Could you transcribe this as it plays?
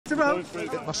roll.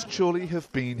 It must surely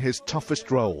have been his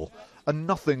toughest role, and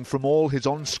nothing from all his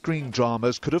on-screen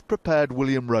dramas could have prepared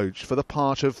William Roache for the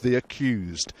part of the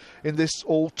accused in this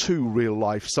all-too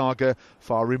real-life saga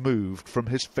far removed from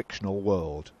his fictional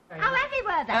world. How heavy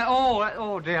were they?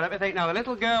 Oh dear, let me think now. The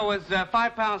little girl was 5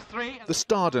 pounds 3. The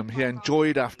stardom he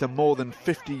enjoyed after more than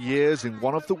 50 years in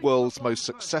one of the world's most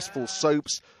successful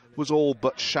soaps was all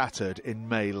but shattered in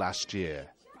May last year.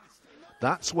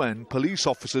 That's when police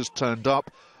officers turned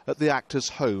up at the actor's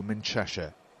home in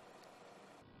Cheshire.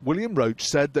 William Roache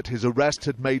said that his arrest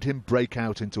had made him break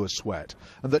out into a sweat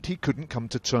and that he couldn't come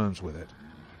to terms with it.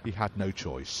 He had no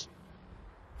choice.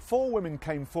 4 women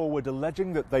came forward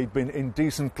alleging that they'd been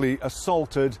indecently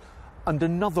assaulted, and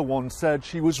another one said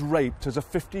she was raped as a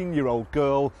 15-year-old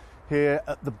girl here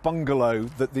at the bungalow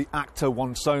that the actor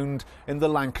once owned in the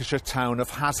Lancashire town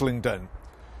of Haslingden.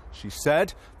 She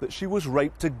said that she was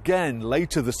raped again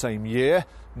later the same year,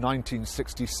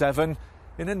 1967,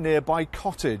 in a nearby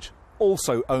cottage,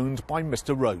 also owned by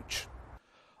Mr. Roache.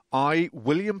 I,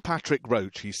 William Patrick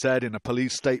Roache, he said in a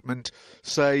police statement,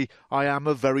 say I am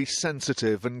a very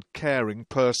sensitive and caring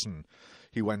person.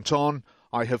 He went on,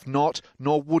 I have not,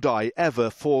 nor would I ever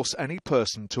force any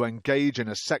person to engage in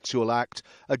a sexual act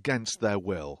against their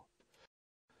will.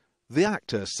 The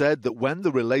actor said that when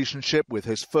the relationship with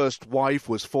his first wife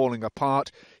was falling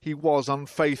apart, he was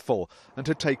unfaithful and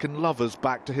had taken lovers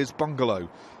back to his bungalow,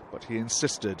 but he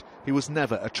insisted he was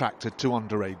never attracted to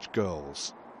underage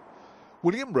girls.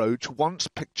 William Roache, once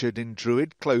pictured in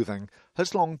Druid clothing,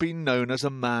 has long been known as a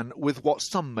man with what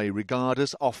some may regard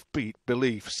as offbeat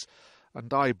beliefs,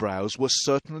 and eyebrows were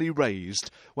certainly raised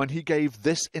when he gave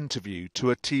this interview to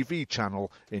a TV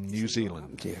channel in New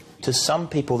Zealand. To some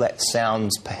people that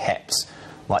sounds perhaps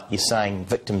like you're saying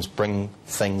victims bring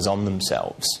things on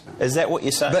themselves. Is that what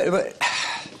you're saying? But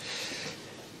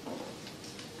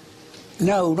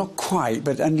no, not quite,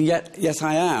 and yet, yes,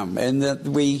 I am, in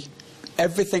that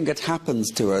everything that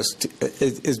happens to us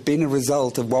has been a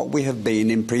result of what we have been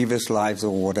in previous lives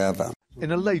or whatever. In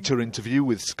a later interview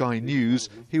with Sky News,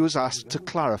 he was asked to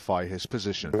clarify his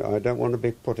position. I don't want to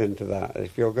be put into that.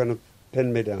 If you're going to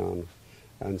pin me down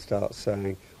and start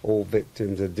saying all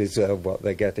victims deserve what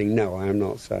they're getting, no, I am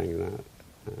not saying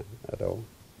that at all.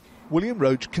 William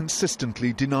Roache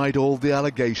consistently denied all the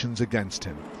allegations against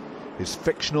him. His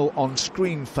fictional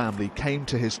on-screen family came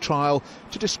to his trial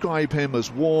to describe him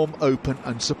as warm, open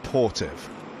and supportive.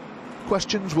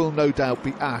 Questions will no doubt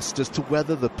be asked as to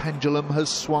whether the pendulum has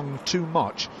swung too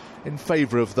much in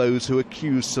favour of those who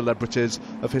accuse celebrities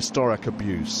of historic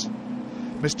abuse.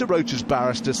 Mr. Roache's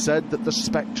barrister said that the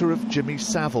spectre of Jimmy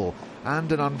Savile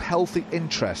and an unhealthy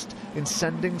interest in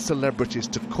sending celebrities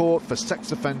to court for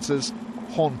sex offences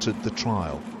haunted the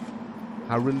trial.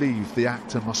 How relieved the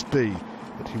actor must be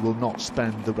that he will not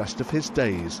spend the rest of his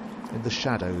days in the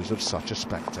shadows of such a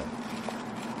spectre.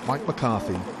 Mike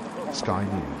McCarthy, Sky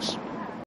News.